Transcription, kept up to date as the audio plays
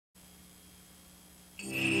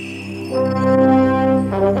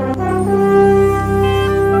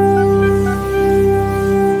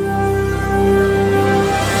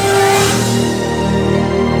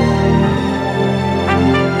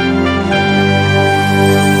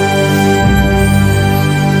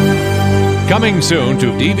Coming soon to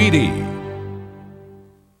DVD.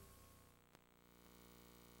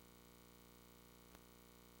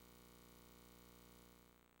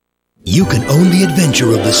 You can own the adventure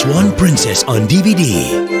of the Swan Princess on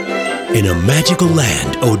DVD. In a magical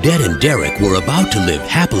land, Odette and Derek were about to live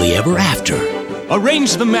happily ever after.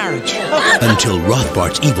 Arrange the marriage. Until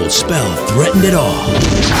Rothbart's evil spell threatened it all.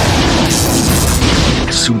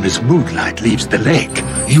 As soon as moonlight leaves the lake,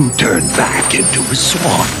 you turn back into a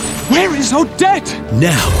swan. Where is Odette?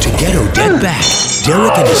 Now, to get Odette back,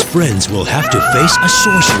 Derek and his friends will have to face a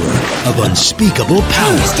sorcerer of unspeakable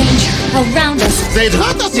power. There's danger around us. They'd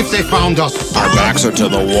hurt us if they found us. Our backs are to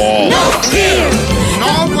the wall. No fear!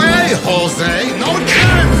 No way, Jose! No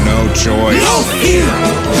chance! No choice. No fear!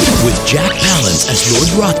 With Jack Palance as Lord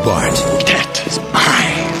Rothbart. That is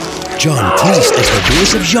mine. John Cleese as the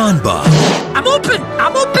voice of Jean Bob. I'm open!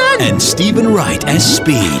 I'm open! And Stephen Wright as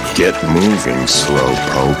Speed. Get moving,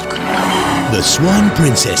 slowpoke. The Swan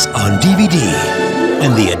Princess on DVD.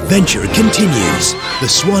 And the adventure continues. The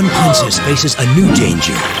Swan Princess faces a new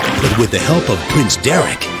danger. But with the help of Prince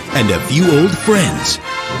Derek and a few old friends,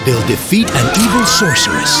 they'll defeat an evil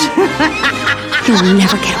sorceress. You'll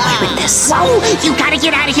never get away with this. Whoa! You gotta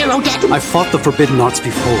get out of here, Odette! I've fought the Forbidden Arts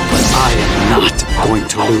before, but I am not going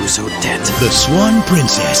to lose Odette. The Swan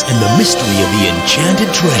Princess and the Mystery of the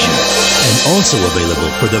Enchanted Treasure. And also available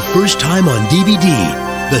for the first time on DVD,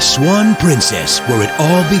 The Swan Princess, Where It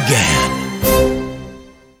All Began.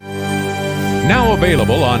 Now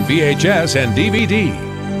available on VHS and DVD.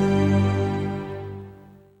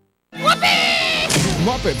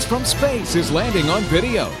 Muppets from Space is landing on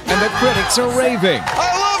video, and the critics are raving. I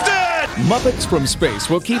loved it! Muppets from Space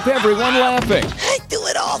will keep everyone laughing. I do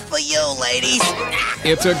it all for you, ladies!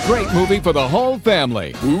 It's a great movie for the whole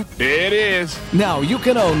family. It is. Now you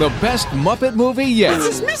can own the best Muppet movie yet.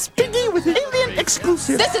 This is Miss Piggy with Alien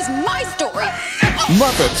Exclusive. This is my story.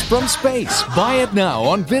 Muppets from Space. Buy it now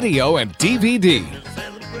on video and DVD.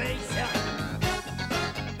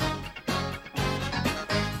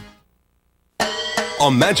 A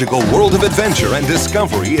magical world of adventure and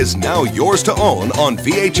discovery is now yours to own on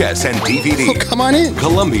VHS and DVD. Oh, come on in.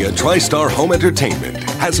 Columbia TriStar Home Entertainment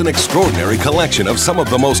has an extraordinary collection of some of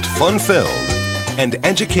the most fun-filled and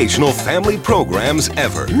educational family programs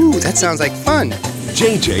ever. Ooh, that sounds like fun.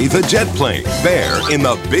 JJ the Jet Plane, Bear in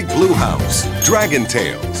the Big Blue House, Dragon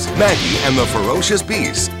Tales, Maggie and the Ferocious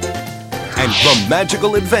Beast, and the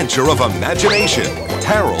magical adventure of imagination,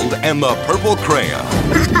 Harold and the Purple Crayon.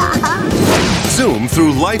 Zoom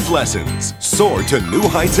through life lessons, soar to new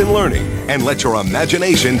heights in learning, and let your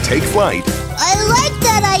imagination take flight. I like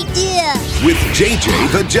that idea. With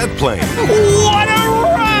JJ the Jet Plane. What a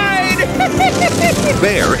ride!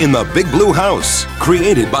 Bear in the Big Blue House,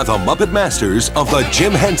 created by the Muppet Masters of the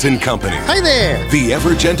Jim Henson Company. Hi there. The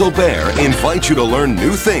ever-gentle Bear invites you to learn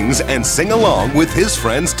new things and sing along with his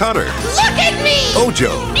friends Tutter, Look at me!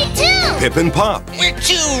 Ojo, Me too. Pip and Pop, We're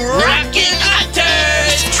two rockin'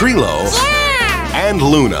 otters! Trilo, and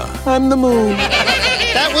Luna. I'm the moon.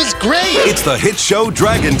 That was great. It's the hit show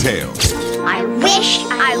Dragon Tales. I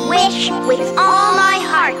wish with all my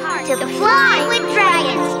heart to fly with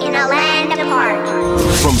dragons in a land apart.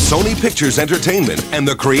 From Sony Pictures Entertainment and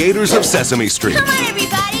the creators of Sesame Street. Come on,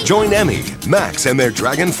 everybody. Join Emmy, Max, and their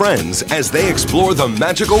dragon friends as they explore the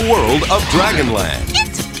magical world of Dragonland.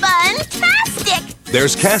 It's fun-tastic.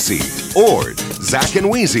 There's Cassie, Ord, Zack and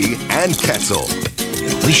Wheezy, and Quetzal.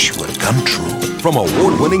 Your wish will come true. From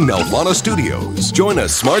award-winning Nelvana Studios, join a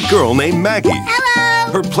smart girl named Maggie.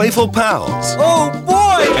 Hello. Her playful pals. Oh,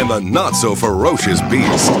 boy! And the not-so-ferocious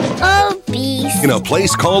Beast. Oh, beast. In a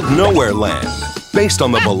place called Nowhere Land. Based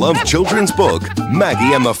on the beloved children's book,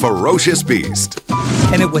 Maggie and the Ferocious Beast.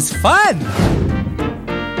 And it was fun!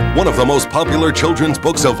 One of the most popular children's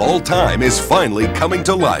books of all time is finally coming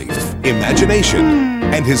to life. Imagination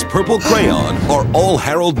and his purple crayon are all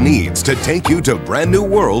Harold needs to take you to brand new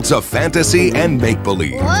worlds of fantasy and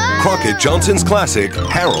make-believe. Crockett Johnson's classic,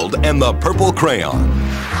 Harold and the Purple Crayon.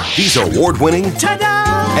 These award-winning,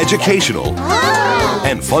 educational,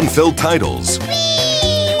 and fun-filled titles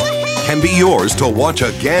can be yours to watch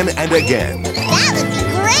again and again. That would be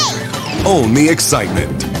great. Own the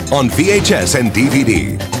excitement on VHS and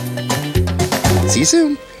DVD. See you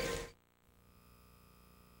soon.